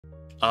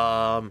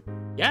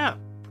Yeah,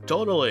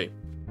 totally.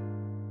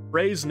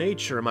 Praise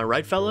nature, am I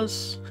right,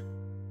 fellas?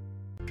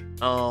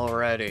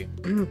 Alrighty.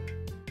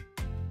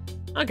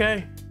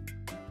 Okay.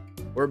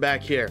 We're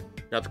back here.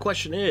 Now the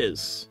question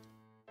is,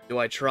 do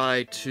I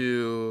try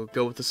to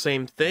go with the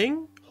same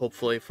thing,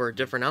 hopefully for a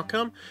different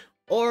outcome,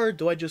 or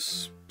do I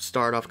just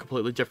start off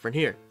completely different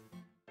here?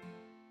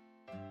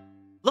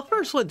 The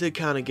first one did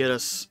kind of get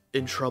us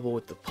in trouble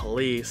with the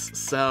police,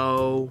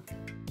 so...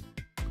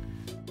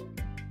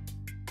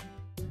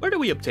 where do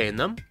we obtain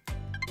them?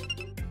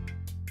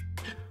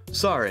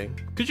 Sorry,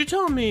 could you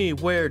tell me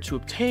where to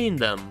obtain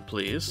them,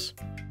 please?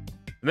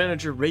 The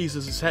manager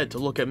raises his head to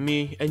look at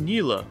me and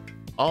Yella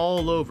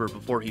all over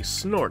before he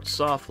snorts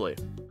softly.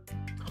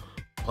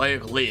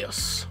 Like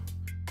this.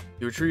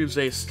 He retrieves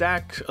a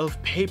stack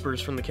of papers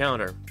from the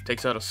counter,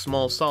 takes out a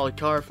small solid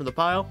card from the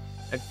pile,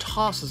 and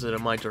tosses it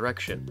in my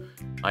direction.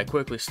 I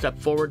quickly step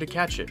forward to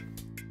catch it.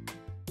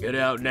 Get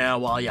out now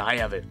while you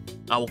have it.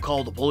 I will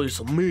call the police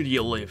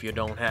immediately if you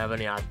don't have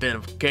any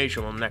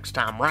identification the next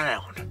time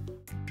round.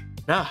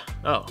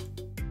 Oh.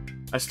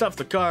 I stuffed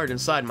the card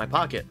inside my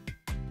pocket.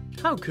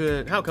 How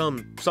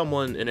come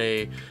someone in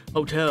a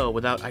hotel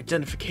without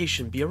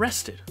identification be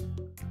arrested?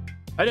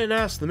 I didn't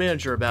ask the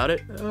manager about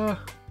it,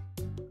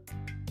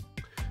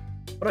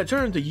 but I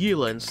turned to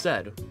Yella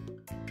instead.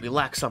 We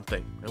lack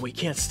something, and we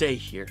can't stay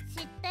here.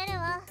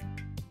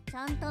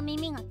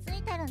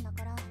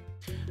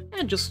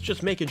 And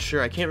just making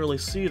sure I can't really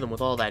see them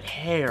with all that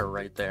hair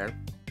right there.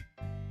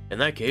 In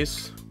that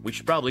case, we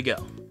should probably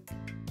go.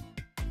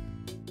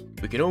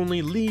 We can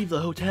only leave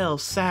the hotel,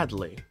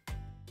 sadly.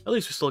 At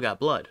least we still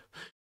got blood.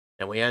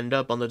 And we end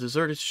up on the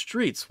deserted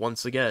streets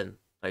once again.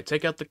 I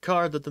take out the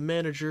card that the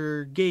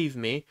manager gave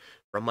me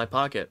from my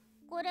pocket.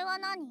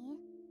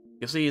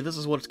 You see, this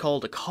is what's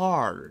called a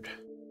card.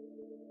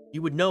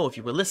 You would know if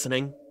you were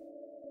listening.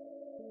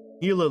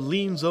 Yella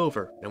leans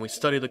over, and we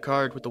study the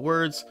card with the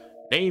words,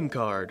 name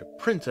card,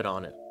 printed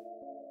on it.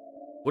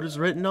 What is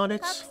written on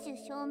it?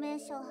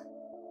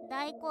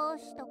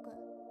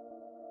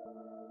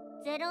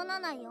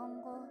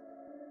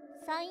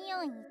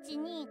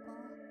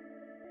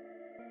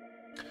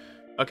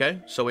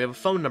 Okay, so we have a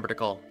phone number to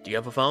call. Do you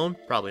have a phone?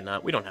 Probably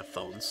not. We don't have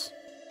phones.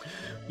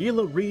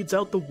 Yella reads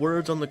out the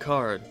words on the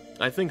card.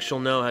 I think she'll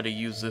know how to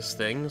use this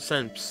thing,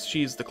 since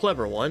she's the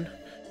clever one.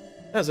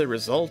 As a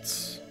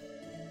result...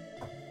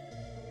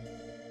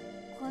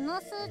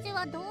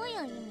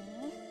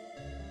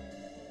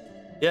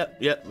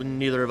 Yep,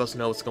 neither of us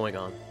know what's going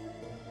on.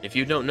 If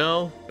you don't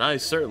know, I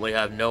certainly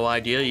have no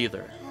idea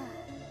either.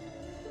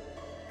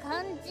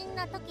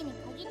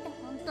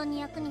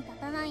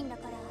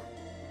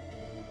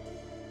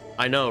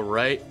 I know,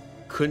 right?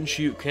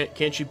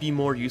 Can't you be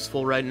more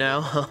useful right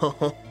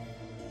now?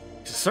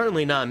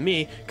 Certainly not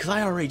me, because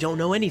I already don't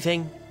know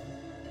anything.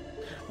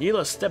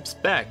 Yella steps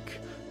back,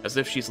 as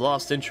if she's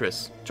lost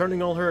interest,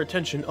 turning all her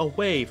attention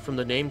away from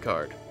the name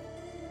card.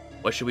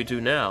 What should we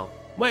do now?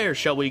 Where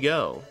shall we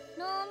go?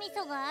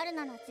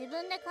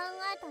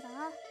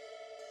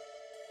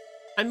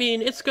 I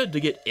mean, it's good to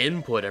get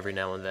input every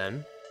now and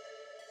then.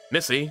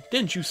 Missy,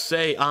 didn't you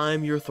say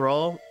I'm your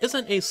thrall?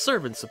 Isn't a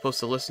servant supposed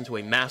to listen to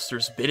a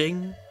master's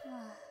bidding?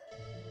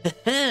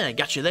 Heh,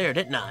 got you there,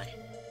 didn't I?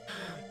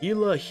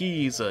 Yella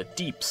heaves a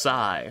deep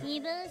sigh.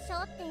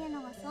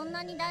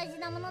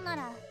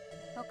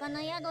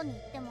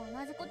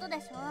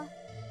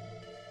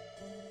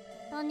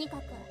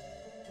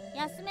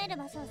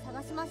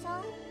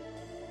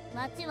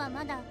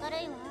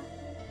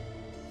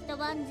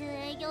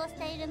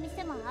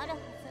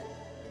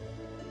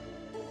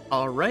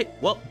 Alright,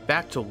 well,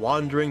 back to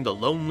wandering the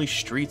lonely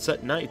streets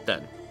at night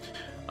then.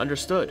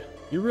 Understood.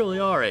 You really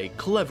are a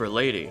clever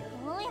lady.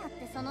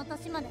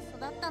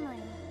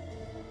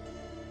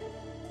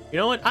 You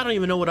know what? I don't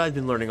even know what I've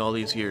been learning all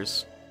these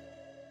years.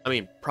 I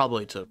mean,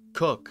 probably to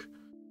cook.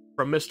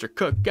 From Mr.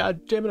 Cook.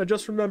 God damn it, I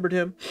just remembered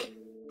him.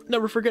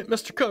 Never forget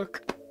Mr.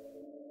 Cook.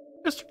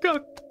 Mr.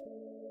 Cook.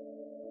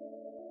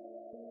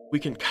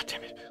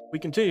 We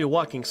continue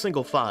walking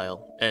single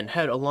file and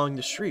head along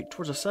the street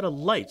towards a set of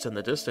lights in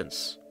the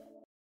distance.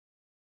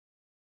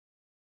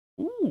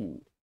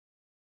 Ooh.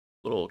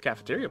 Little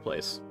cafeteria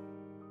place.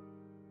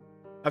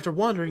 After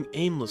wandering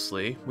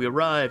aimlessly, we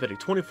arrive at a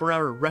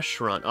 24-hour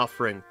restaurant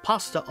offering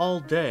pasta all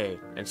day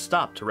and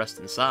stop to rest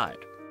inside.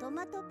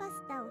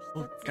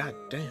 Oh, god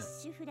damn.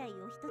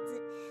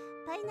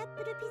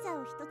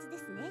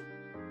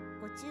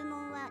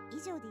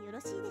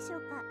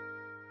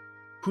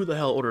 Who the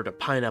hell ordered a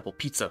pineapple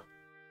pizza?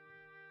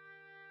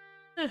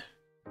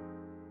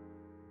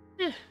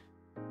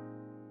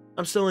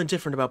 I'm still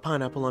indifferent about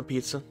pineapple on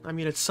pizza. I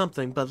mean, it's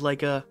something, but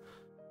like,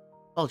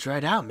 all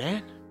dried out,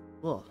 man.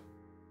 Ugh.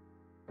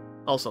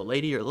 Also,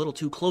 lady, you're a little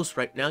too close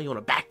right now. You want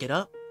to back it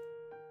up?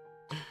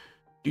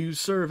 Do you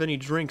serve any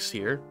drinks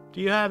here?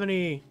 Do you have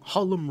any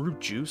Harlem root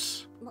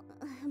juice? What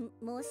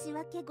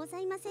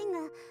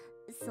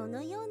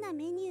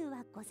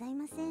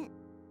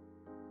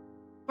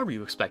were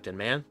you expecting,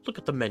 man? Look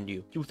at the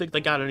menu. You think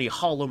they got any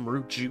Harlem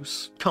root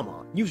juice? Come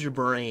on, use your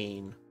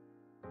brain.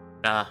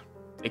 Nah,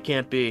 it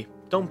can't be.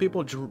 don't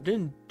people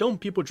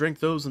drink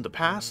those in the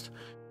past?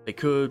 They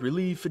could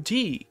relieve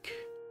fatigue.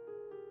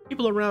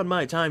 People around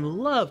my time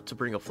loved to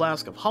bring a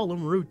flask of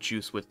Harlem root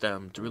juice with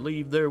them to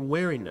relieve their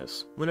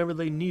weariness whenever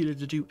they needed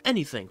to do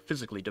anything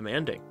physically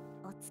demanding.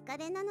 お疲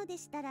れなので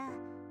したら、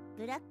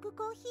ブラック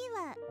コーヒ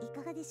ーはい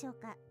かがでしょう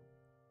か?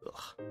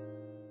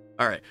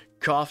 Alright,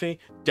 coffee,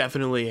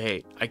 definitely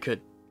hate.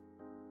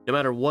 No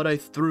matter what I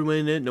threw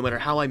in it, no matter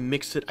how I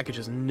mixed it, I could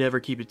just never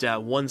keep it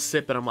down. One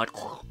sip and I'm like,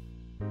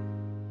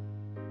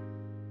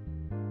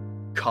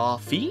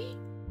 coffee?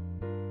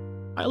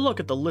 I look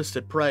at the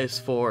listed price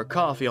for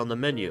coffee on the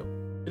menu.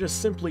 It is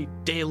simply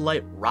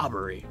daylight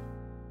robbery.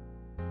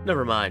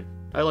 Never mind.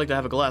 I like to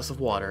have a glass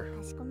of water.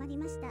 かしこまり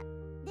ました。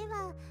で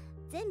は、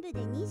全部で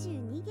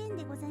22元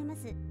でございま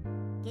す。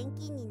現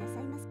金にな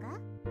さいますか？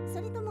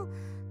それとも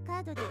カ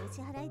ードでお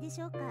支払いで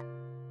しょうか？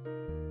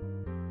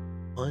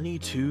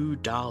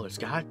 $22.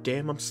 God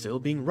damn, I'm still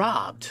being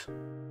robbed.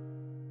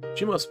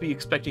 She must be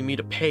expecting me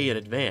to pay in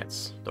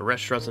advance. The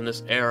restaurants in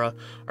this era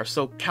are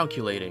so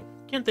calculating.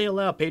 Can't they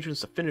allow patrons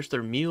to finish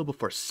their meal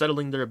before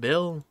settling their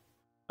bill?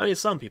 I mean,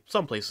 some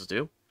places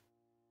do.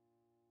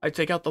 I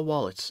take out the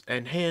wallets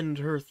and hand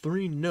her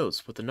 3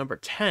 notes with the number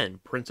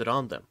 10 printed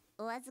on them.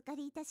 お預か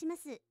りいたしま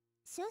す。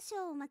少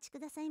々お待ちく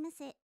ださいま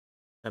せ。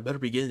 I better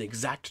be getting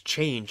exact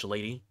change,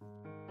 lady.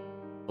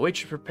 The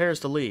waitress prepares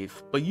to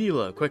leave, but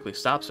Yella quickly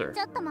stops her.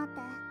 ちょっと待っ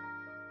て。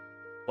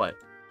 What? Is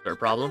there a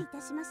problem? いた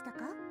しました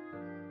か?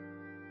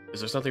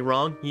 Is there something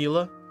wrong,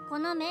 Yella? こ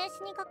の名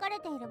刺に書かれ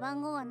ている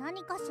番号は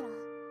何かしら?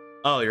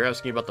 Oh, you're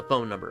asking about the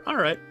phone number.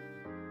 Alright.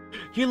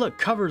 Yella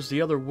covers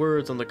the other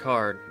words on the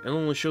card and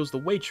only shows the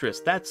waitress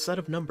that set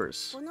of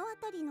numbers. この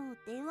辺りの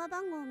電話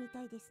番号み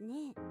たいです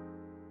ね。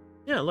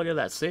 Yeah, look at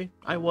that, see?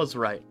 I was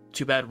right.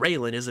 Too bad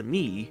Raylan isn't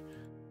me.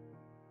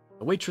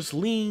 The waitress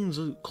leans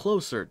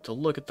closer to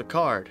look at the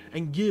card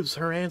and gives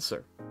her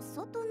answer.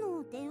 外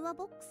の電話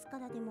ボックスか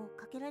らでも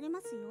かけられ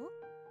ますよ。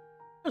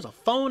 There's a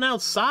phone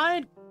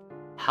outside?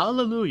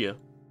 Hallelujah.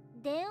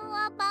 電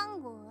話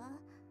番号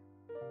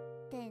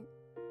って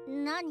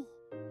何?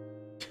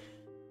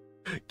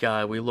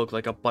 God, we look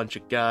like a bunch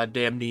of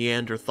goddamn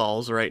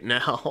Neanderthals right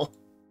now.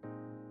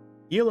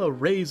 Yella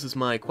raises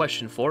my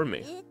question for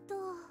me.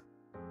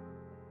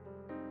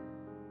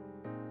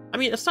 I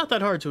mean, it's not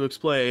that hard to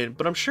explain,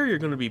 but I'm sure you're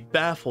going to be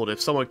baffled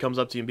if someone comes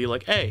up to you and be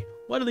like, hey,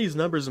 what do these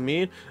numbers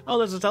mean? Oh,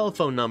 that's a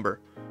telephone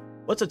number.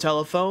 What's a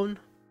telephone?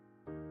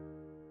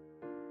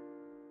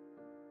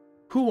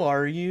 Who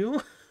are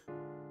you?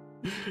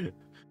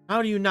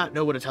 How do you not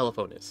know what a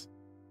telephone is?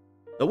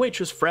 The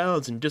waitress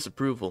frowns in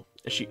disapproval,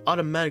 and she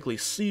automatically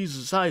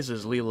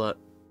sizes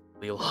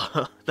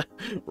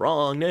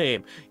wrong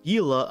name,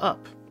 Yella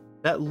up.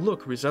 That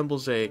look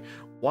resembles a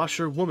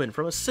washerwoman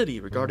from a city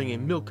regarding a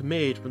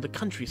milkmaid from the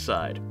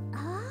countryside.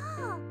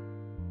 Ah.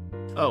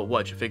 Oh,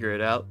 what, you figure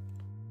it out?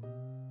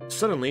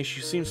 Suddenly,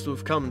 she seems to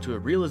have come to a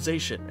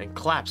realization and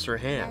claps her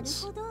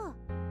hands.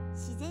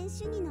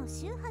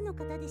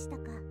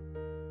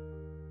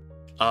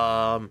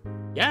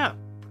 Yeah,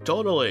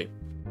 totally.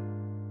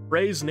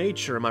 Praise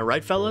nature, am I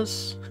right,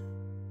 fellas?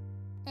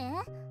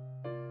 Eh?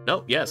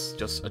 No, yes,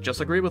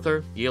 just agree with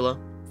her, Yella.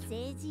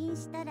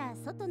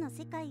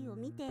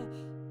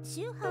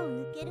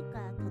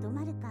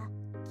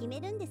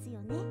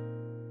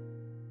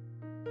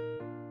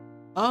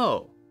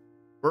 Oh,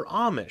 we're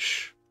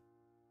Amish.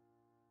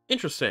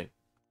 Interesting.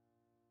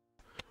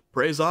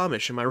 Praise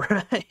Amish, am I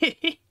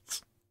right?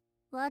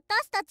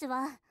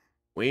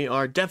 We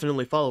are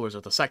definitely followers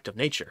of the sect of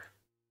nature.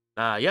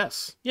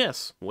 Yes,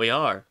 we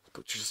are.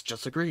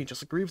 Just agree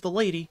with the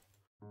lady.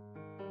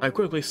 I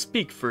quickly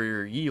speak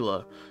for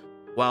Yella,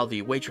 while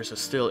the waitress is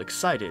still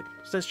excited,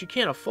 since she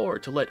can't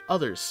afford to let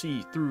others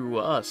see through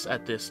us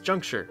at this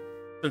juncture,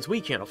 since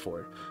we can't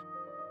afford.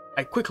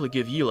 I quickly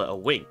give Yella a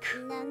wink.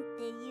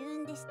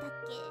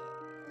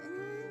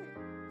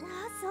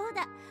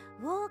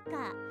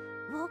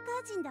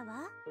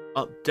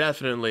 Oh,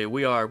 definitely,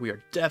 we are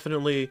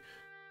definitely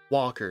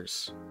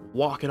walkers.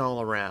 Walking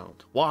all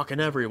around,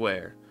 walking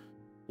everywhere.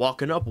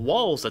 Walking up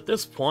walls at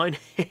this point.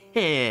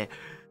 I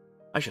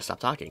should stop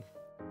talking.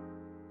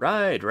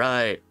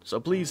 Right. So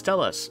please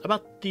tell us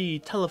about the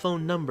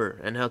telephone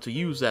number and how to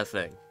use that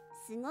thing.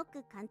 すご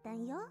く簡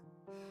単よ。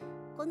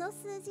この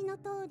数字の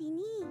通り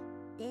に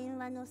電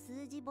話の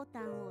数字ボタ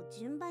ンを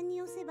順番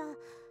に押せば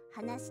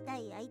話した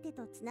い相手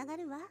とつなが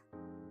るわ。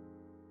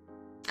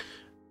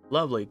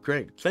 Lovely,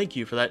 great. Thank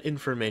you for that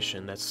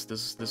information. This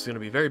is going to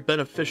be very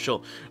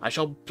beneficial. I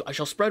shall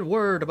spread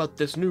word about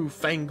this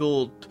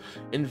newfangled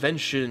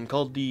invention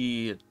called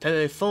the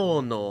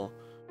telefono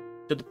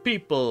to the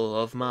people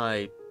of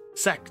my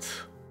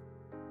sect.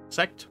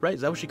 Sect, right?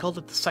 Is that what she called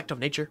it? The sect of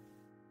nature?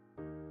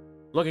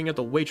 Looking at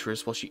the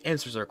waitress while she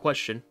answers our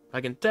question, I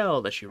can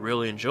tell that she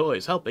really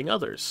enjoys helping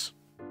others.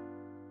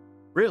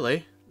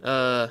 Really?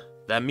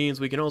 That means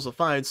we can also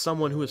find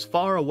someone who is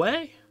far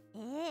away?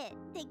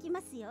 でき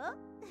ますよ。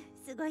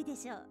すごいで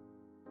しょ。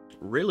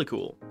 Really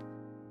cool.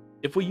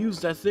 If we use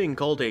that thing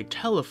called a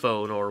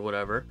telephone or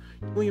whatever,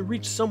 we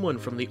reach someone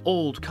from the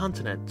old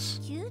continents.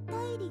 旧大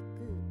陸。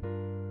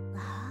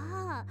わ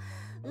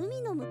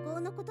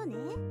ことね。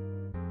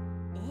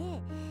え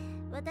え、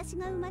私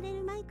が生まれ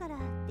る前から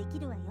でき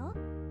るわよ。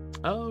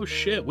Oh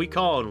shit, we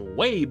calling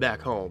way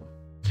back home.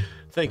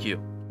 Thank you.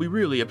 We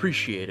really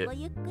appreciate it. ご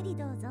ゆっくり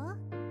どうぞ。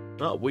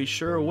Oh, we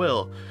sure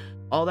will.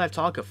 All that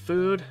talk of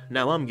food,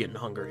 now I'm getting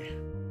hungry.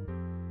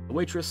 The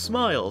waitress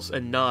smiles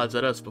and nods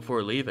at us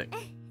before leaving.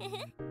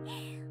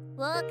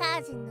 ウォーカ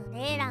ー人の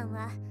レイラン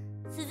は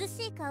涼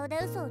しい顔で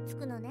嘘をつ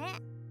くのね。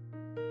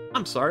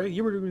I'm sorry,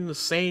 you were doing the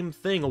same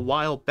thing a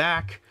while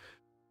back.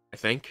 I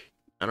think.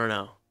 I don't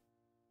know.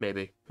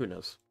 Maybe. Who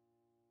knows?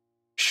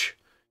 Shh.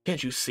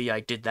 Can't you see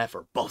I did that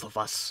for both of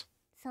us?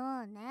 そ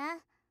う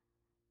ね。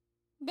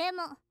で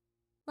も、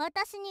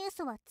私に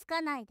嘘はつ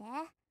かないで。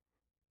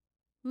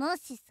も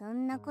しそ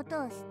んなこ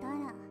とをした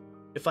ら。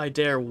If I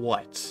dare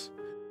what?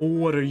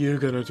 What are you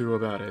gonna do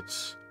about it?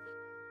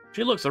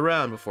 She looks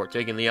around before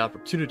taking the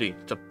opportunity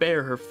to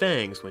bare her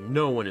fangs when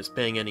no one is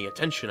paying any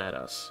attention at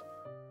us.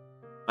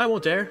 I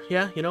won't dare.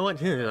 Yeah, you know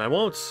what? I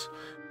won't.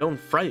 Don't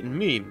frighten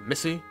me,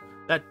 missy.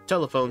 That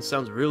telephone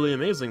sounds really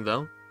amazing,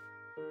 though.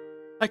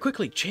 I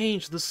quickly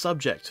changed the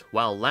subject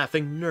while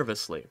laughing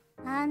nervously.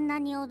 あんな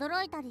に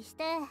驚いたりし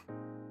て、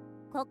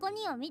ここ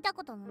には見た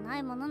ことのな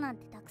いものなん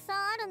てたくさん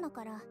あるの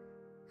から、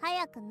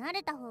早く慣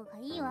れた方が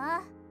いい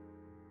わ。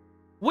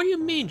What do you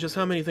mean, just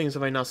how many things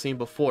have I not seen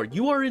before?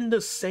 You are in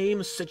the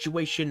same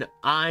situation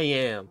I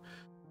am.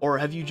 Or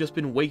have you just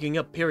been waking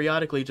up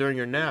periodically during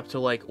your nap to,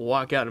 like,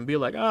 walk out and be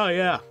like, oh,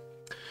 yeah.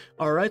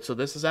 Alright, so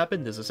this has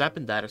happened,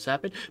 that has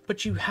happened.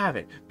 But you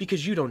haven't,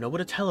 because you don't know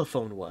what a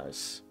telephone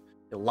was.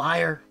 You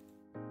liar.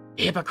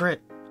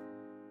 Hypocrite.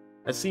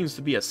 That seems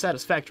to be a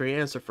satisfactory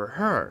answer for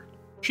her.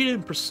 She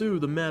didn't pursue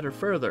the matter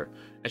further,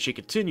 and she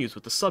continues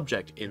with the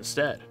subject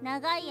instead.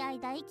 長い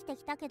間生きて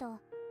きたけど、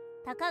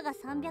たかが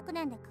300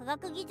年で科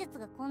学技術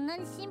がこんな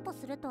に進歩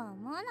するとは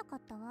思わなか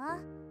ったわ。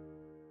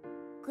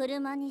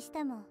車にし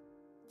ても、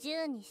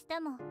銃にして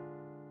も、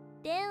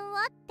電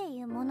話って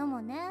いうもの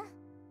もね。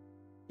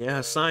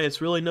Yeah,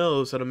 science really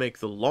knows how to make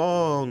the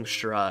long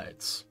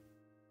strides.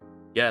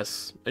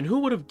 Yes, and who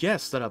would have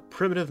guessed that a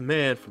primitive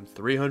man from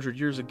 300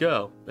 years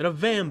ago and a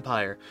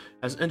vampire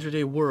has entered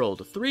a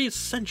world 3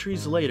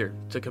 centuries later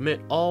to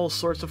commit all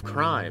sorts of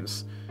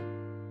crimes?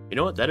 You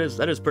know what, that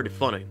is pretty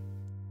funny.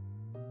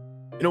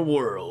 In a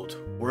world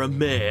where a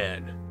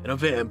man and a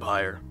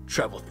vampire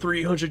travel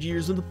 300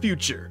 years in the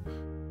future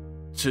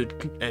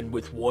and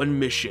with one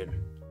mission: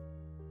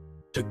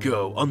 to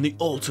go on the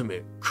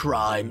ultimate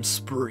crime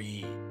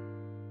spree.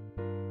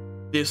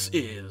 This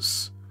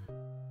is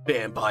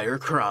vampire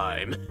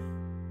crime.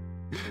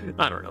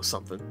 I don't know,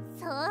 something.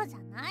 そうじゃ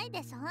ない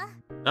でしょ。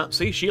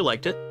See, she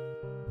liked it.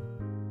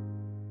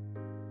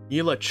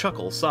 Yella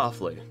chuckles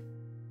softly.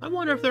 I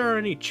wonder if there are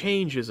any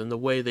changes in the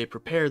way they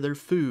prepare their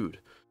food.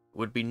 It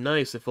would be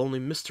nice if only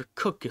Mr.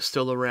 Cook is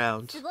still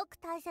around. すごく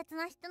大切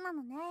な人な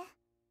のね。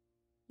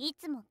い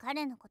つも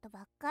彼のこと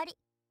ばっかり。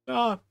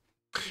Ah,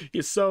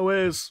 he so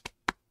is.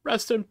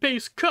 Rest in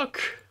peace, Cook!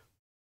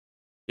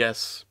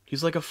 Yes,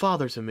 he's like a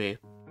father to me.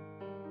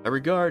 I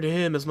regard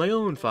him as my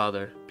own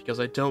father, because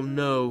I don't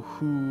know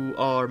who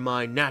are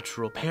my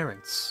natural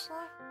parents.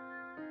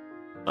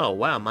 Oh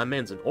wow, my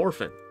man's an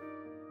orphan.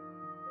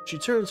 She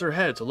turns her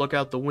head to look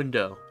out the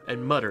window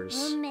and mutters.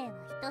 運命は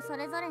人そ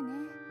れぞれ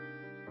ね。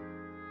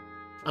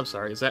I'm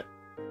sorry,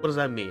 what does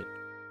that mean?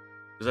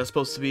 Is that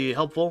supposed to be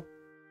helpful?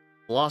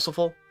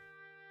 Philosophical?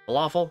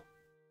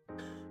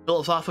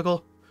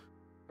 Philosophical?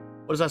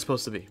 What is that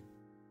supposed to be?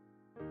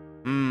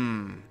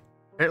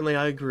 Apparently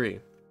I agree.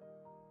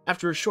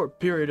 After a short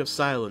period of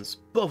silence,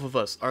 both of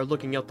us are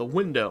looking out the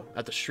window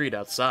at the street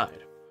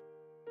outside.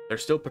 They're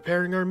still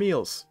preparing our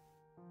meals.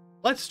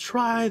 Let's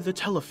try the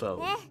telephone.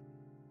 ね、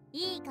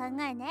いい考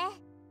え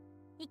ね。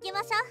行き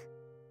ましょう。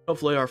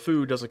Hopefully our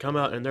food doesn't come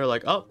out and they're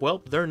like, oh,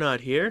 well, they're not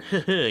here.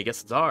 I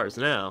guess it's ours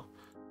now.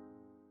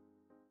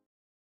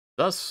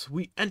 Thus,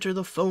 we enter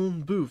the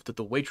phone booth that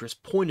the waitress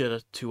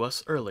pointed to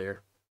us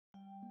earlier.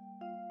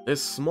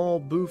 This small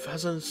booth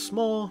has a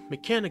small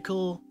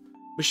mechanical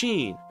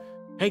machine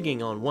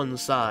hanging on one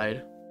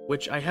side,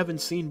 which I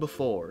haven't seen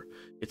before.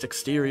 Its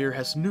exterior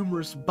has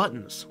numerous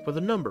buttons with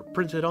a number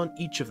printed on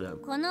each of them.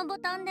 このボ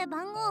タンで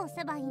番号を押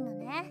せばいいの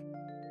ね。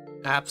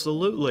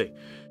Absolutely.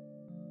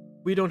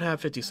 We don't have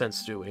 50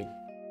 cents, do we?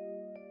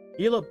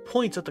 Yella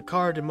points at the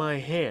card in my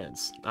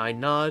hands. I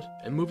nod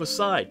and move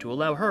aside to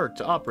allow her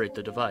to operate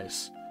the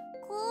device.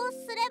 こう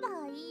すれ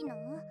ばいいの？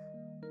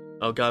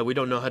 Oh god, we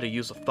don't know how to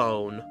use a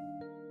phone.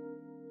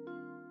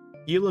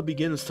 Yella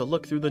begins to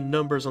look through the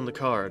numbers on the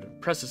card,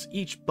 presses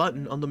each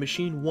button on the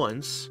machine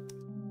once,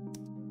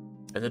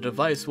 and the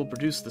device will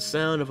produce the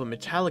sound of a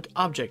metallic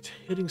object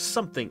hitting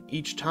something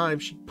each time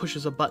she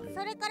pushes a button.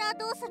 それから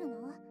どうするの？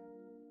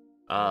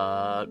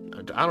 I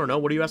don't know,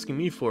 what are you asking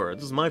me for?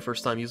 This is my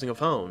first time using a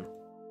phone.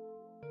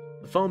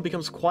 The phone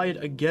becomes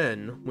quiet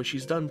again when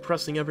she's done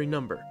pressing every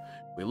number.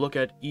 We look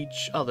at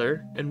each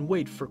other and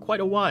wait for quite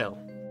a while,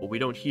 but we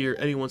don't hear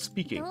anyone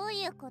speaking. どう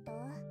いうこと？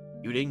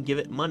 You didn't give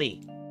it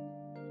money.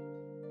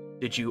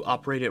 Did you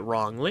operate it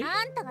wrongly?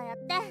 あんたがやっ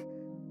て。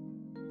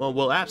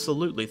 Well,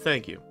 absolutely,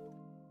 thank you.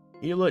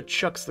 Yella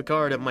chucks the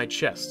card at my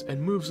chest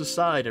and moves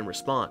aside in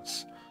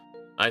response.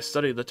 I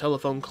study the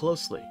telephone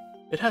closely.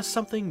 It has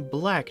something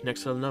black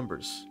next to the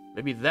numbers.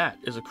 Maybe that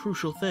is a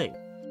crucial thing.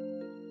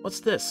 What's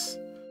this?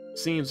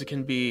 Seems it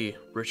can be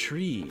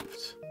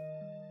retrieved.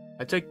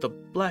 I take the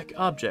black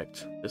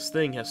object. This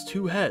thing has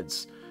 2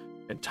 heads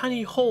and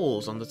tiny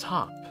holes on the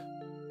top.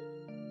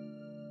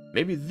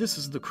 Maybe this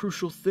is the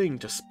crucial thing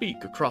to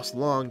speak across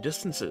long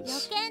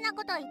distances.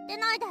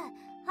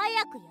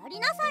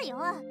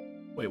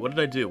 Wait, what did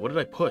I do? What did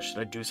I push?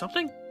 Did I do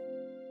something?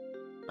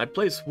 I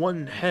place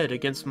one head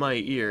against my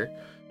ear,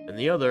 and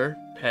the other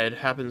head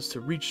happens to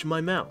reach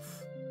my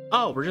mouth.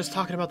 Oh, we're just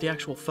talking about the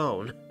actual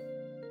phone.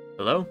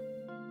 Hello?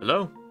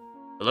 Hello?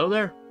 Hello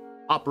there?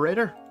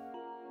 Operator?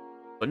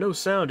 But no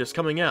sound is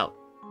coming out.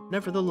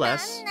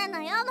 Nevertheless...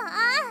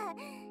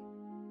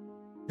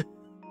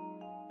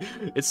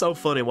 It's so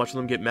funny watching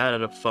them get mad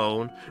at a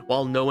phone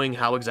while knowing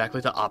how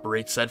exactly to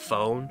operate said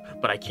phone,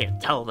 but I can't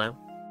tell them.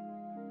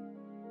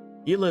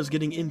 Yella is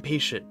getting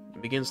impatient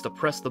and begins to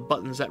press the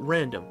buttons at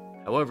random.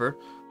 However,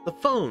 the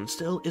phone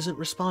still isn't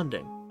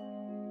responding.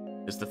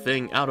 Is the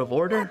thing out of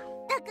order?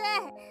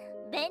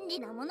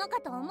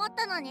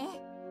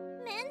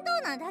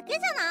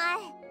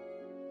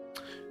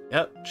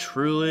 Yep,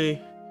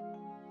 truly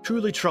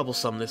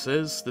troublesome this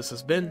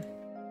has been.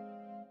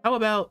 How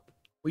about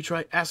we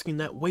try asking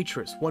that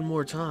waitress one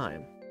more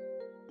time?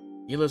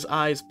 Yella's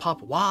eyes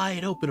pop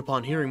wide open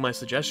upon hearing my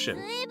suggestion.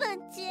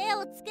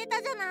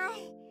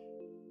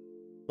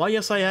 Why,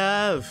 yes I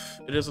have.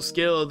 It is a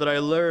skill that I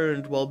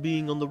learned while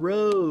being on the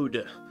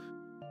road.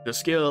 The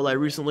skill I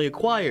recently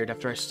acquired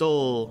after I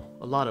stole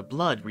a lot of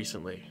blood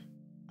recently.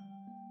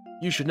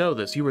 You should know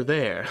this, you were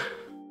there.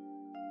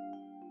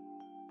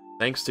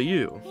 Thanks to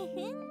you.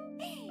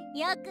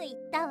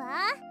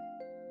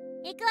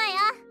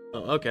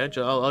 Oh, okay,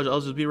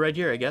 I'll just be right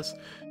here, I guess.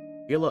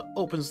 Yella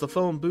opens the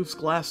phone booth's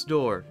glass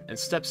door and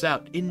steps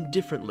out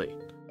indifferently.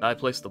 I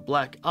place the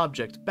black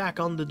object back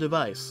on the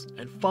device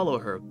and follow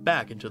her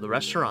back into the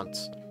restaurant.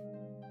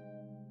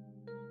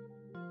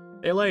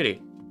 Hey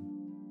lady,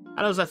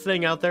 how does that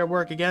thing out there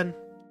work again?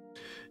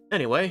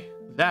 Anyway,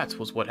 that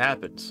was what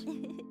happened.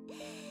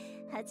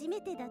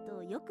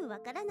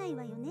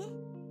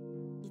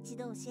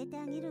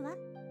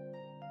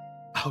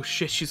 Oh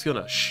shit, she's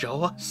gonna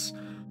show us?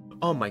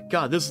 Oh my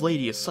god, this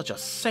lady is such a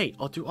saint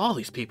to all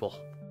these people.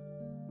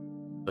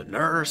 The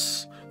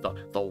nurse,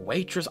 the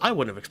waitress. I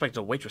wouldn't have expected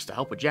a waitress to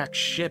help with jack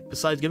shit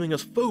besides giving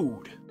us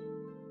food.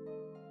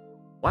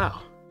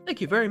 Wow,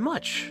 thank you very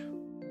much.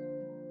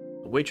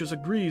 The waitress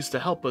agrees to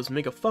help us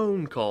make a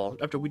phone call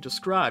after we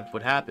described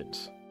what happened.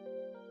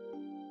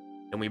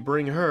 And we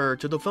bring her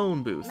to the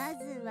phone booth.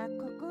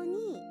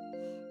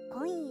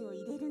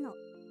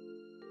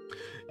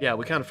 Yeah,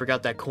 we kind of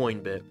forgot that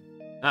coin bit.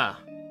 Ah,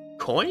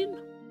 coin?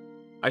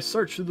 I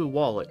search through the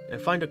wallet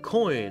and find a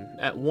coin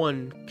at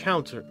one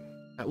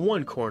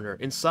corner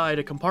inside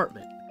a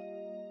compartment.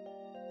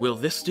 Will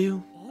this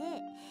do?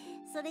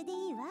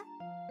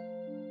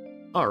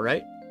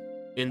 Alright,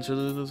 into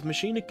the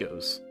machine it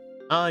goes.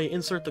 I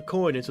insert the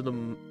coin into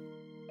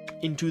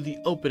the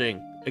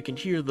opening and can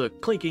hear the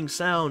clinking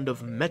sound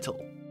of metal.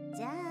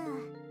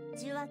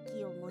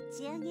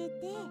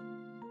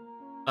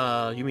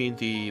 You mean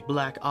the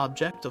black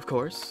object, of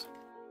course.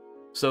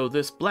 So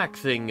this black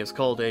thing is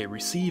called a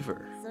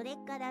receiver.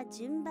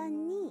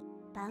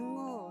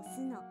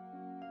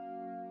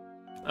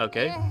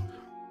 Okay.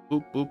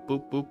 Boop, boop,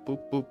 boop, boop, boop,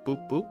 boop,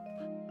 boop, boop.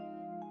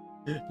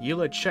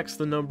 Yella checks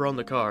the number on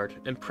the card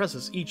and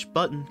presses each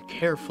button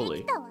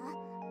carefully.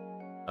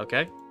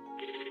 Okay.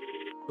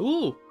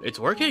 Ooh, it's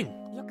working.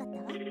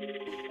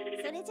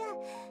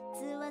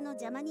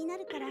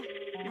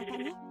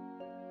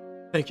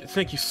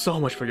 Thank you so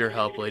much for your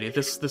help, lady.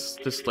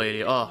 This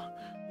lady, oh,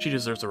 she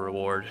deserves a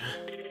reward.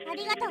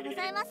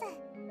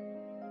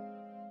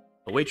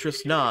 The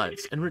waitress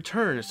nods and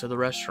returns to the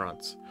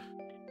restaurant.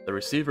 The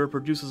receiver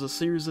produces a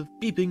series of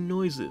beeping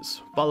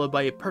noises, followed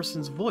by a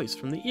person's voice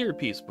from the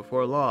earpiece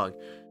before long,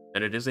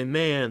 and it is a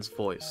man's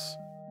voice.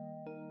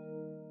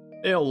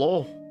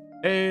 Hello.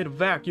 Hey, the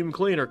vacuum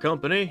cleaner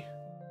company.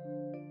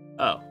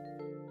 Oh.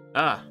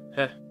 Ah,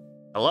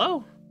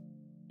 hello?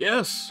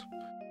 Yes.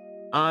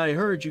 I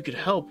heard you could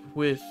help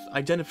with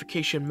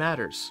identification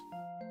matters.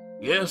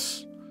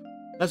 Yes.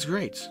 That's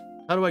great.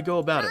 How do I go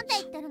about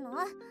it?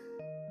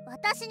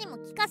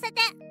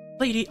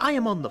 Lady, I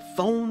am on the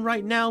phone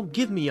right now.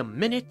 Give me a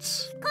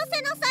minute.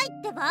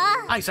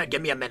 I said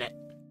give me a minute.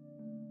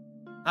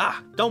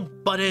 Ah,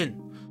 don't butt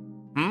in.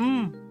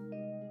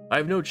 I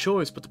have no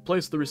choice but to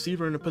place the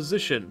receiver in a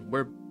position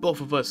where both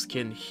of us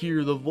can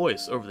hear the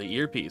voice over the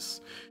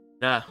earpiece.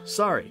 Nah,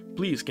 sorry.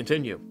 Please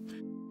continue.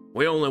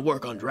 We only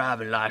work on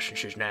driving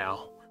licenses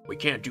now. We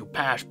can't do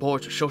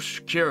passports or social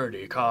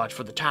security cards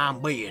for the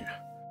time being.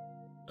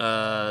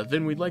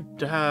 Then we'd like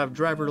to have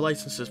driver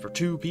licenses for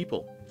 2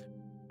 people.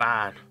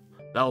 Fine.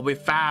 That'll be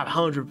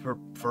 500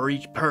 for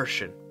each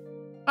person.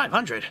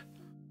 500?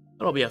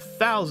 That'll be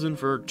 1,000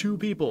 for 2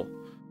 people.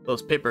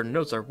 Those paper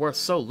notes are worth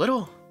so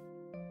little.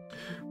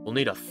 We'll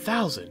need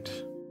 1,000.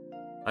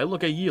 I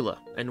look at Yella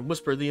and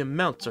whisper the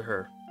amount to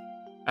her.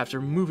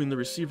 After moving the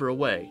receiver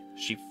away,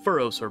 she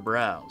furrows her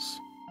brows.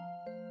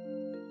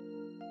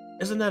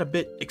 Isn't that a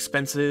bit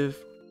expensive?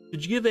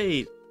 Could you give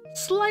a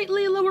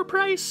slightly lower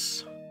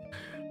price?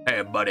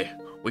 Hey buddy,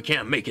 we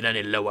can't make it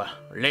any lower.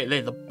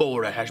 Lately the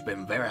border has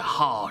been very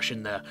harsh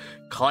in the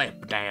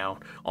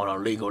clampdown on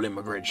illegal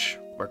immigrants.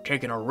 We're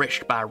taking a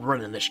risk by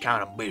running this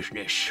kind of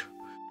business.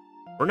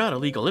 We're not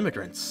illegal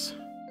immigrants.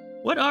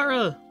 What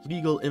are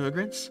illegal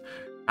immigrants?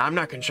 I'm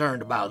not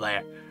concerned about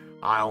that.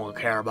 I only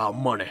care about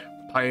money.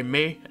 Pay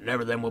me and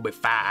everything will be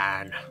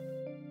fine.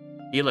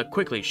 Yella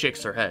quickly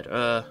shakes her head.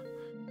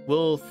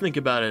 We'll think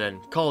about it and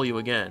call you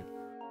again.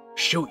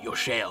 Shoot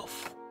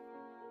yourself.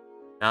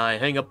 I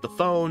hang up the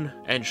phone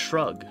and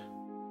shrug.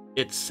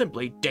 It's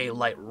simply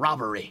daylight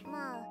robbery.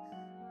 まあ、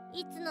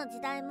いつの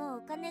時代も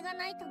お金が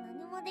ないと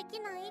何もでき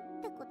ない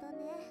ってこと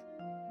ね。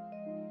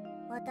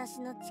私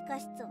の地下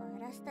室を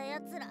荒らした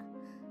奴ら、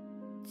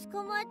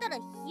捕まえたら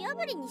火あ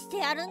ぶりにして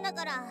やるんだ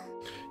から。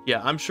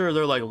Yeah, I'm sure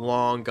they're like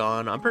long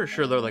gone. I'm pretty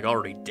sure they're like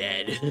already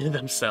dead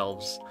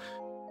themselves.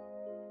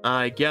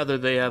 I gather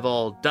they have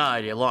all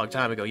died a long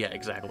time ago. Yeah,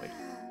 exactly.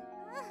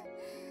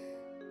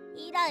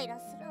 イライラ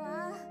する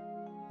わ。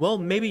Well,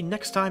 maybe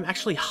next time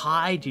actually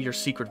hide your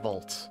secret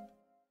vault.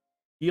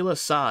 Yella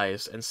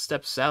sighs and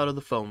steps out of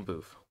the phone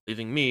booth,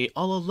 leaving me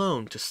all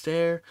alone to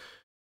stare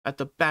at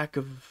the back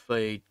of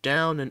a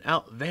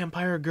down-and-out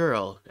vampire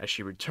girl as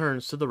she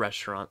returns to the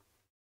restaurant.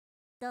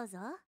 どうぞ。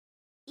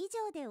以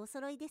上でお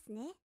揃いです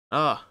ね。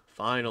Ah,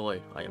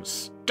 finally. I am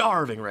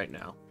starving right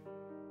now.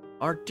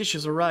 Our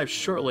dishes arrive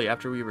shortly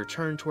after we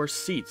return to our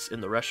seats in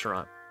the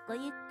restaurant. ご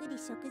ゆっくり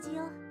食事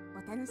を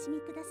お楽しみ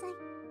ください。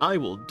I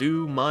will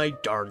do my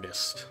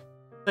darndest.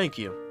 Thank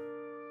you.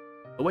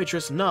 The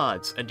waitress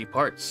nods and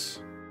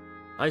departs.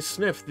 I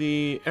sniff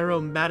the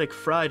aromatic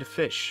fried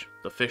fish.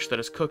 The fish that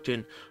is cooked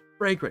in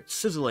fragrant,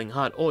 sizzling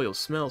hot oil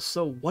smells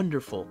so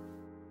wonderful.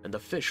 And the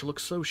fish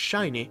looks so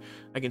shiny,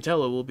 I can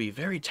tell it will be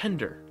very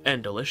tender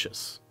and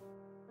delicious.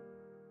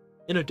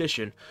 In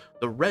addition,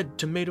 the red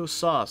tomato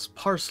sauce,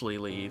 parsley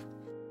leaves,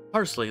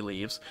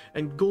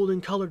 and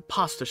golden-colored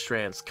pasta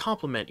strands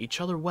complement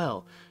each other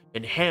well,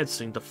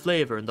 enhancing the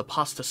flavor in the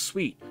pasta's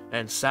sweet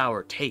and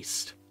sour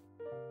taste.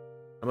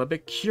 I'm a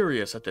bit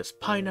curious at this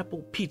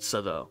pineapple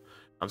pizza, though.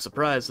 I'm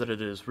surprised that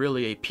it is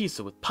really a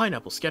pizza with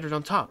pineapple scattered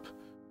on top.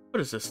 What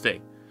is this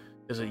thing?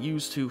 Is it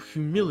used to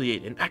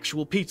humiliate an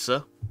actual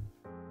pizza?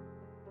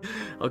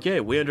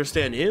 Okay, we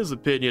understand his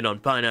opinion on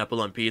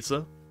pineapple on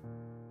pizza.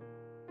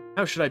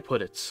 How should I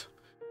put it?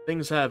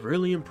 Things have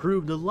really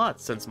improved a lot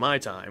since my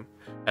time.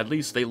 At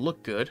least they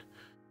look good.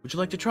 Would you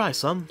like to try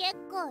some? 結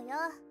構よ。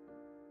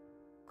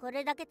こ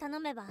れだけ頼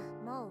めば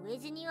もう飢え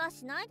死には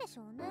しないでし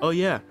ょうね。 Oh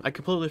yeah, I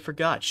completely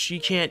forgot. She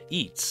can't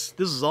eat.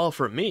 This is all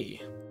for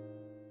me.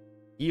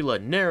 Yella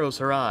narrows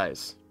her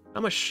eyes.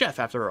 I'm a chef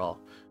after all,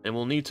 and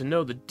will need to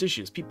know the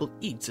dishes people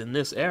eat in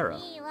this era.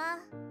 いいわ。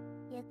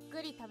ゆっ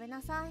くり食べ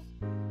なさい。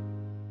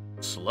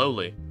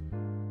 Slowly.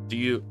 Do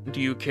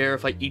you care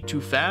if I eat too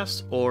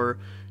fast, or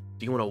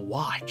do you want to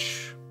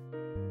watch?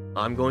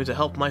 I'm going to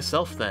help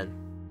myself then.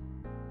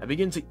 I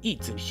begin to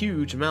eat in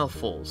huge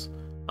mouthfuls.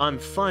 I'm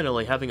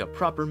finally having a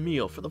proper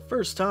meal for the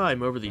first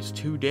time over these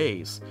 2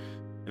 days,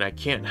 and I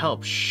can't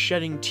help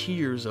shedding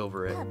tears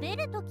over it. 食べ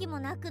る時も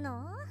泣く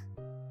の？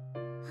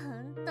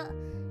ほん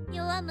と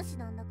弱虫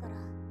なんだから。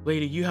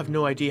 Lady, you have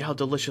no idea how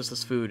delicious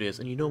this food is,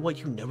 and you know what?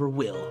 You never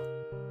will.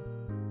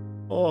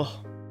 Oh.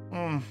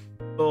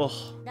 Oh.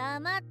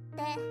 黙っ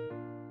て。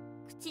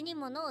口に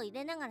物を入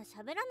れながら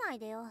喋らない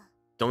でよ。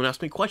 Don't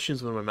ask me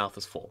questions when my mouth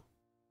is full.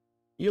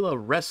 Yella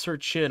rests her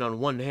chin on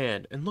one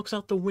hand and looks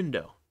out the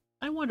window.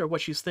 I wonder what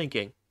she's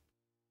thinking.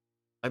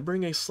 I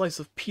bring a slice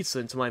of pizza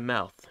into my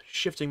mouth,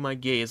 shifting my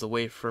gaze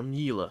away from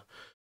Yella.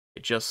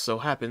 It just so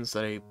happens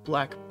that a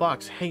black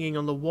box hanging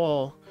on the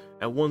wall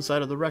at one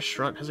side of the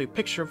restaurant has a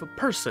picture of a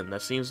person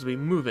that seems to be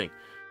moving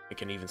and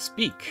can even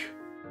speak.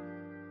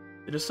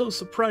 It is so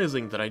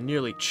surprising that I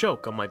nearly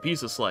choke on my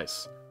pizza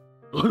slice.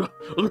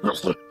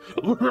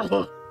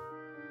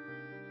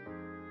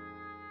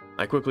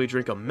 I quickly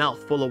drink a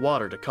mouthful of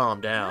water to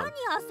calm down. 何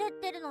焦っ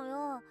てるの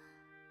よ。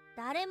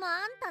誰も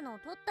あんたのを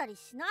取ったり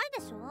しない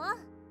でしょ。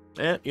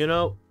 And, you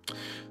know,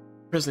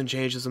 prison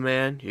changes a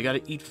man. You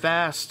gotta eat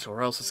fast,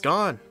 or else it's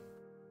gone.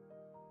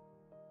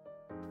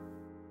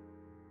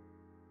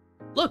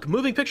 Look,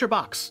 moving picture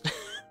box.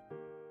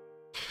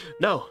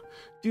 No,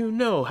 do you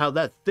know how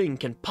that thing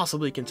can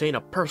possibly contain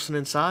a person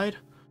inside?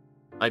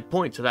 I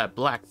point to that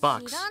black 知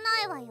box. ら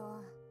ないわ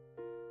よ。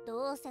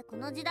どうせこ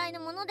の時代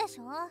のものでし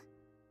ょ。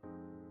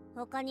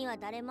他には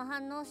誰も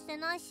反応して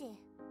ないし、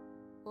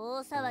大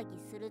騒ぎ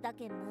するだ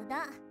け無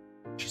駄。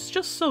 She's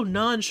just so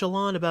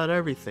nonchalant about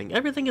everything.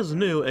 Everything is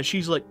new, and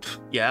she's like,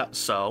 yeah,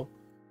 so.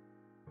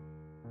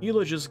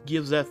 Yella just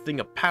gives that thing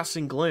a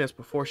passing glance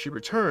before she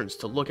returns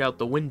to look out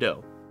the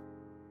window.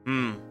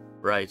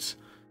 Right.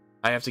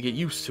 I have to get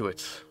used to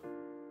it.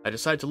 I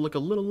decide to look a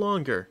little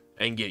longer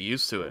and get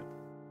used to it.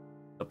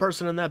 The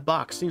person in that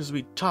box seems to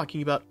be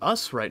talking about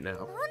us right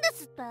now. なんで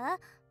すって？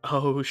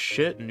 Oh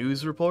shit,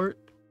 news report?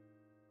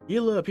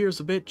 Yella appears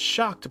a bit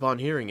shocked upon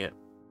hearing it,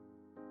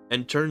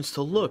 and turns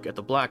to look at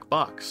the black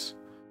box.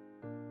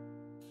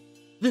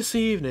 This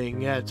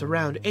evening, at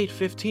around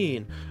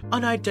 8:15,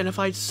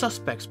 unidentified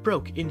suspects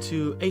broke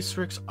into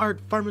Acerix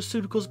Art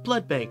Pharmaceuticals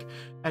blood bank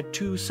at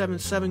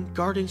 277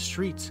 Garden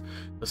Street.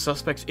 The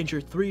suspects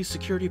injured 3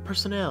 security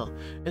personnel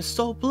and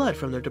stole blood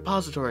from their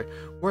depository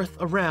worth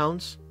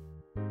around...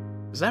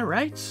 Is that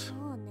right? そ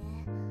う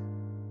ね。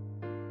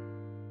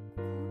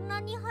こん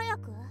なに早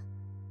く？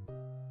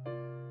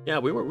 Yeah,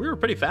 we were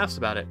pretty fast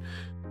about it.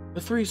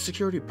 The 3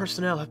 security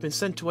personnel have been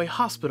sent to a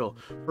hospital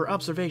for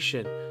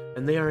observation,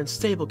 and they are in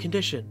stable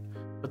condition,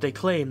 but they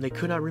claim they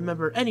could not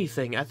remember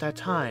anything at that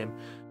time,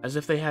 as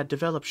if they had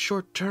developed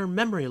short-term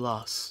memory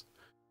loss.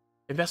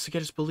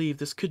 Investigators believe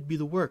this could be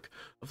the work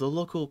of the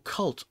local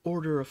cult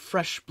Order of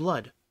Fresh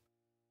Blood.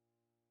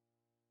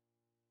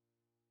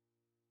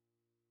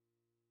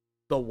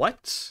 The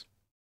what?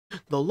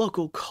 The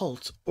local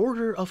cult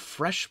Order of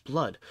Fresh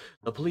Blood.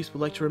 The police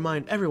would like to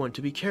remind everyone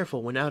to be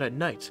careful when out at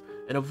night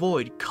and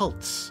avoid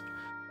cults.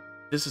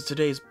 This is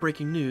today's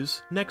breaking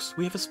news. Next,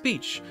 we have a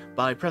speech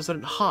by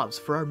President Hobbs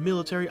for our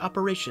military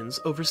operations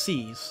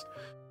overseas.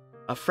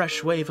 A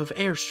fresh wave of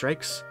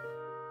airstrikes.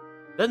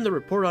 Then the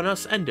report on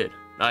us ended.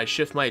 I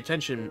shift my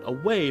attention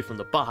away from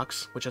the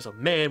box, which has a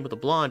man with a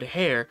blonde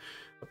hair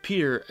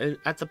appear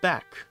at the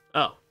back.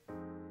 Oh.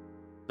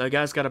 That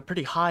guy's got a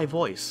pretty high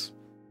voice.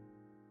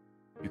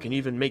 You can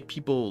even make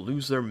people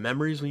lose their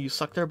memories when you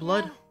suck their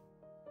blood?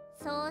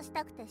 そうし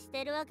たくてし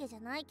てるわけじゃ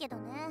ないけど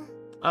ね。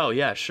 Oh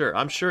yeah, sure.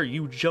 I'm sure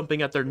you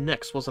jumping at their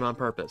necks wasn't on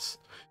purpose.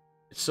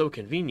 It's so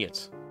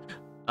convenient.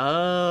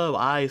 Oh,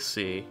 I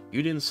see.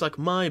 You didn't suck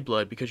my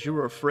blood because you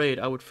were afraid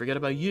I would forget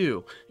about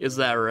you. Is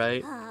that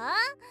right? はあ？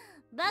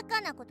バカ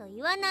なこと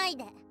言わない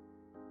で。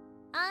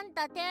あん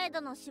た程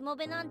度のしも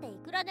べなんてい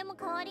くらでも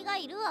代わりが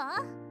いる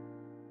わ。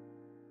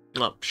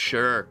 Oh,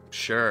 sure.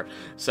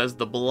 Says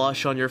the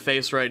blush on your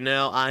face right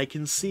now. I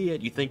can see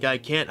it. You think I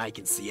can't? I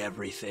can see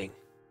everything.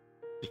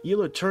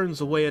 Yella turns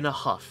away in a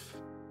huff.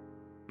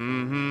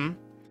 Mm-hmm.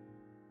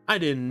 I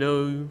didn't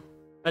know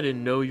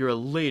you're a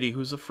lady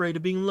who's afraid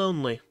of being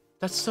lonely.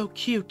 That's so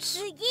cute.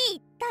 次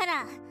行った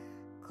ら、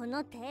こ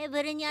のテー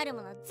ブルにある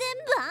もの全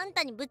部あん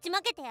たにぶち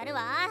まけてやる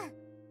わ。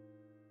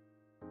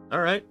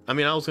 Alright. I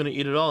mean, I was gonna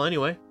eat it all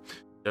anyway.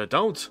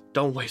 Don't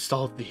waste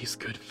all these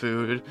good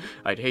food.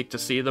 I'd hate to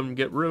see them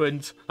get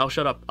ruined. I'll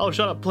shut up,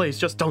 please.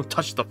 Just don't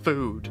touch the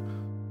food.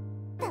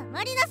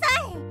 黙りなさ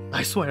い。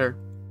 I swear.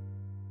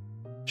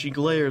 She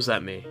glares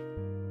at me.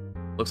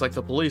 Looks like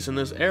the police in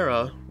this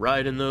era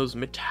ride in those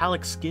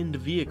metallic-skinned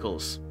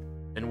vehicles,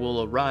 and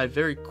will arrive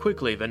very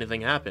quickly if anything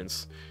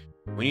happens.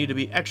 We need to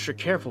be extra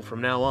careful from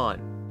now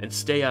on, and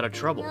stay out of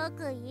trouble. よ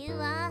く言う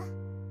わ。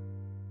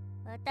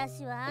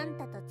私はあん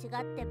たと違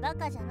ってバ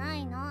カじゃな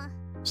いの。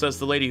 Says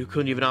the lady who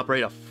couldn't even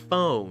operate a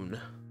phone.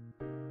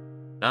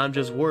 I'm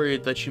just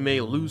worried that you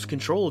may lose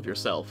control of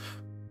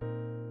yourself.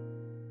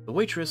 The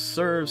waitress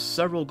serves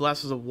several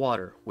glasses of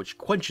water, which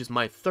quenches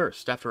my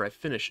thirst after I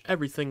finish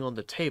everything on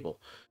the table.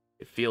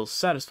 It feels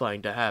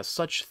satisfying to have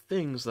such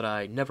things that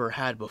I never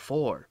had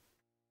before.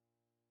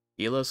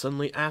 Yella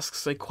suddenly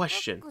asks a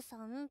question. コックさ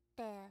んっ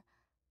て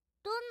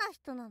どんな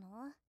人な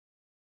の？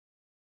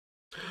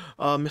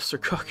 Mr.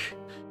 Cook.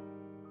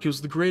 He was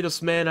the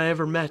greatest man I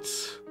ever met.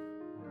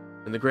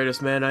 And the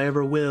greatest man I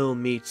ever will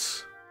meet.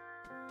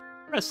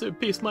 Rest in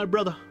peace, my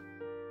brother.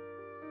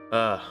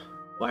 Why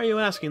are you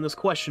asking this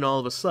question all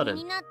of a 気 sudden?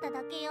 になった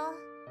だけよ。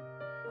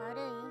悪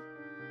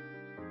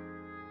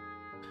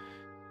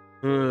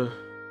い？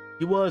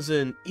 He was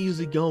an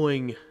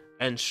easygoing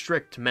and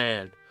strict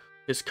man.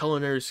 His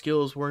culinary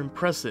skills were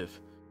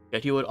impressive,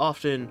 yet he would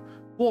often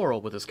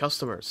quarrel with his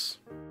customers.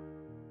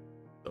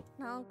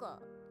 なんか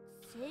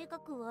性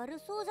格悪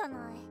そうじゃ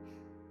ない。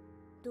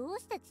どう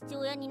して父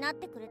親になっ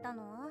てくれた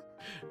の？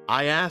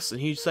 I asked, and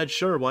he said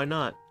sure, why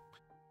not?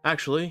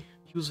 Actually,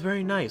 he was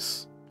very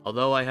nice.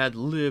 Although I had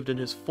lived in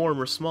this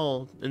former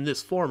small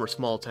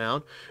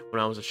town when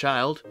I was a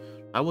child,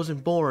 I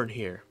wasn't born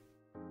here.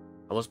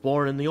 I was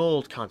born in the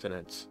old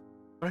continent,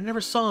 but I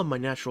never saw my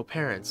natural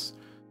parents.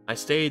 I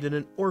stayed in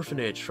an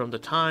orphanage from the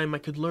time I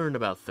could learn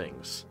about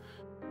things.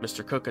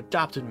 Mr. Cook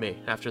adopted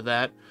me after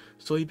that,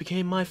 so he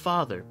became my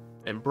father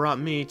and brought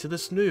me to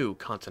this new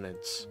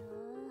continent.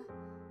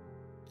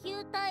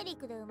 旧大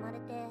陸で生まれ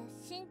て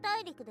新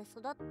大陸で育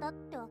ったっ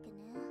てわけ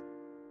ね。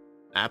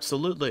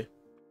 Absolutely. Is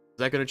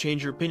that going to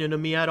change your opinion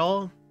of me at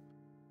all?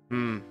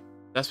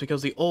 That's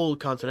because the old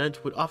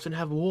continent would often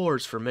have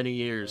wars for many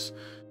years.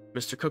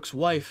 Mr. Cook's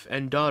wife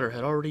and daughter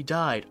had already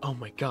died. Oh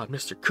my god,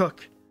 Mr.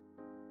 Cook.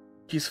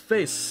 He's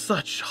faced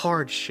such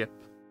hardship.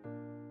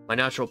 My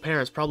natural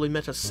parents probably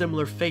met a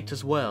similar fate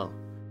as well.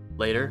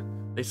 Later,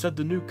 they said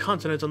the new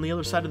continent on the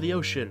other side of the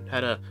ocean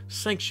had a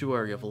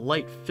sanctuary of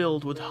light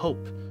filled with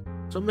hope.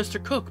 So Mr.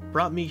 Cook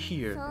brought me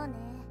here. そうね。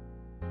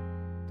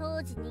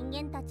当時人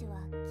間たちは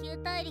旧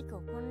大陸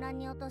を混乱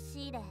に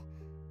陥れ、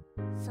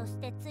そし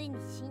てついに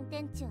新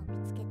天地を見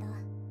つけた。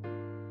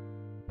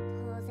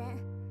当然、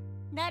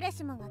誰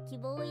しもが希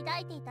望を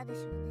抱いていたでし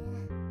ょうね。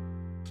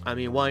I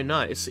mean, why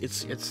not? It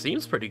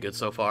seems pretty good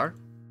so far.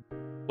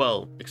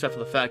 Well, except for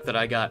the fact that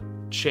I got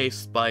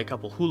chased by a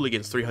couple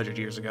hooligans 300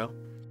 years ago.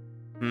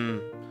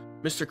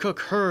 Mr. Cook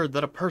heard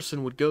that a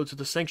person would go to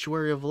the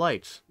Sanctuary of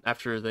Light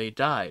after they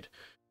died,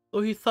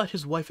 though he thought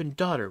his wife and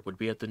daughter would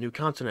be at the new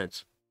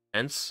continent.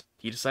 Hence,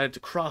 he decided to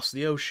cross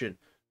the ocean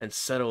and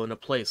settle in a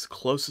place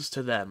closest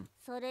to them.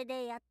 それ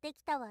でやって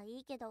きたはい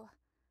いけど、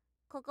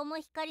ここも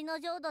光の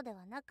浄土で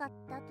はなかっ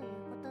たという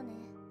ことね。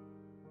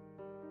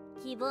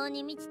希望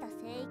に満ちた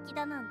聖域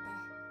だなんて、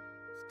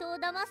人を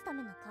騙すた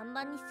めの看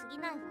板に過ぎ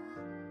ないわ。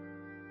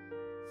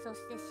そ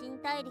して新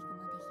大陸まで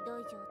ひど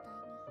い状態に。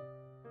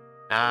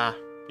Ah,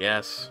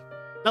 yes.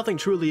 Nothing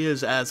truly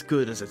is as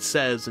good as it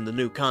says in the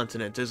new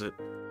continent, is it?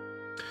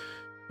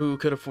 Who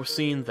could have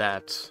foreseen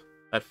that?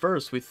 At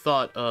first, we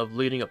thought of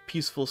leading a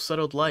peaceful,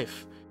 settled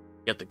life.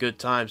 Yet the good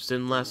times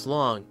didn't last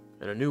long,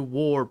 and a new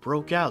war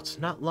broke out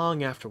not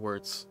long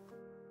afterwards.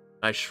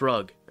 I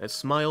shrug and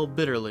smile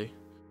bitterly.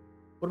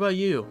 What about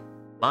you?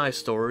 My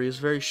story is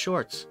very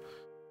short,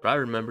 but I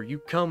remember you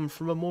come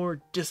from a more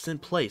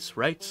distant place,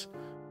 right?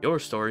 Your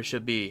story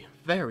should be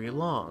very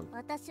long.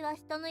 私は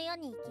人の世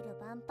に生きる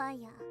ヴァンパイ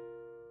ア。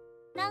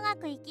長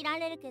く生きら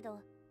れるけ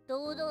ど、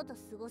堂々と過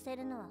ごせ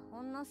るのは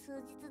ほんの数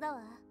日だ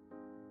わ。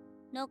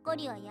残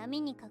りは闇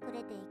に隠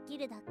れて生き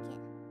るだけ。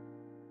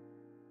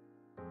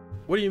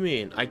What do you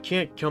mean? I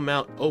can't come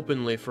out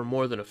openly for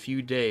more than a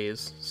few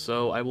days,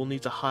 so I will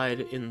need to hide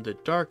in the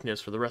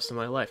darkness for the rest of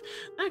my life.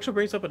 That actually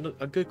brings up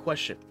a good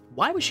question.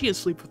 Why was she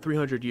asleep for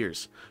 300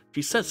 years?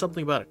 She said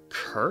something about a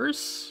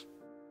curse?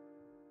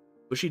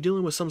 Was she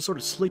dealing with some sort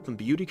of sleep and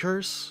beauty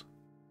curse?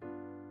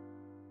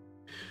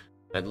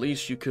 At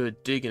least you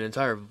could dig an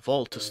entire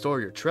vault to store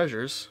your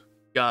treasures.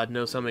 God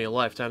knows how many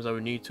lifetimes I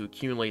would need to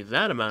accumulate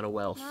that amount of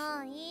wealth.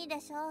 もういい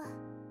でしょう。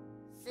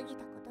過ぎ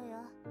たこと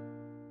よ。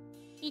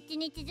一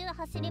日中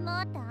走り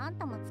回ってあん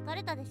たも疲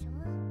れたでし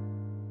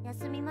ょ。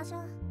休みましょ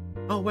う。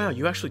Oh wow,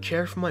 you actually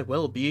care for my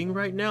well-being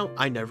right now?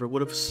 I never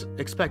would have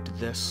expected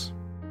this.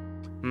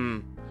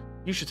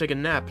 You should take a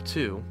nap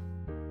too.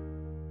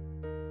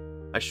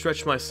 I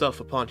stretched myself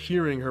upon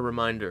hearing her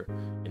reminder.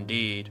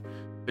 Indeed,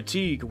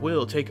 fatigue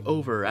will take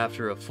over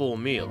after a full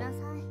meal.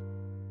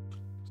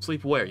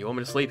 Sleep where? You want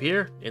me to sleep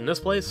here? In this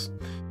place?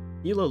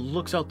 Yella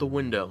looks out the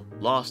window,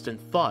 lost in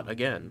thought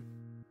again.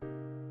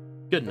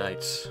 Good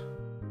night.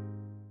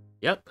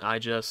 Yep, I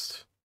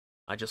just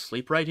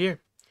sleep right here.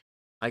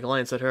 I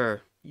glance at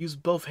her, use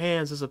both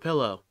hands as a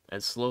pillow,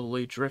 and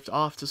slowly drift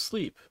off to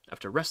sleep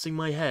after resting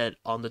my head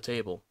on the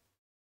table.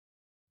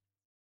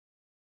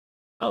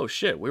 Oh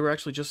shit, we were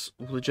actually just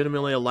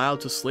legitimately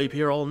allowed to sleep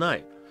here all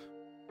night.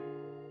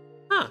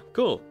 Ah,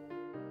 cool.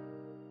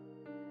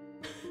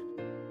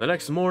 The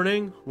next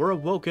morning, we're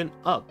awoken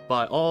up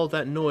by all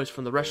that noise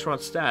from the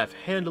restaurant staff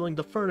handling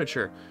the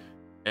furniture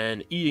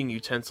and eating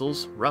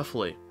utensils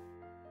roughly.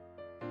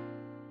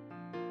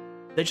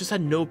 They just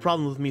had no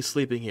problem with me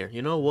sleeping here.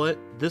 You know what?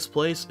 This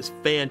place is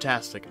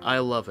fantastic. I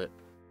love it.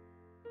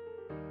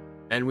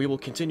 And we will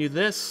continue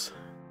this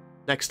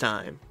next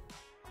time.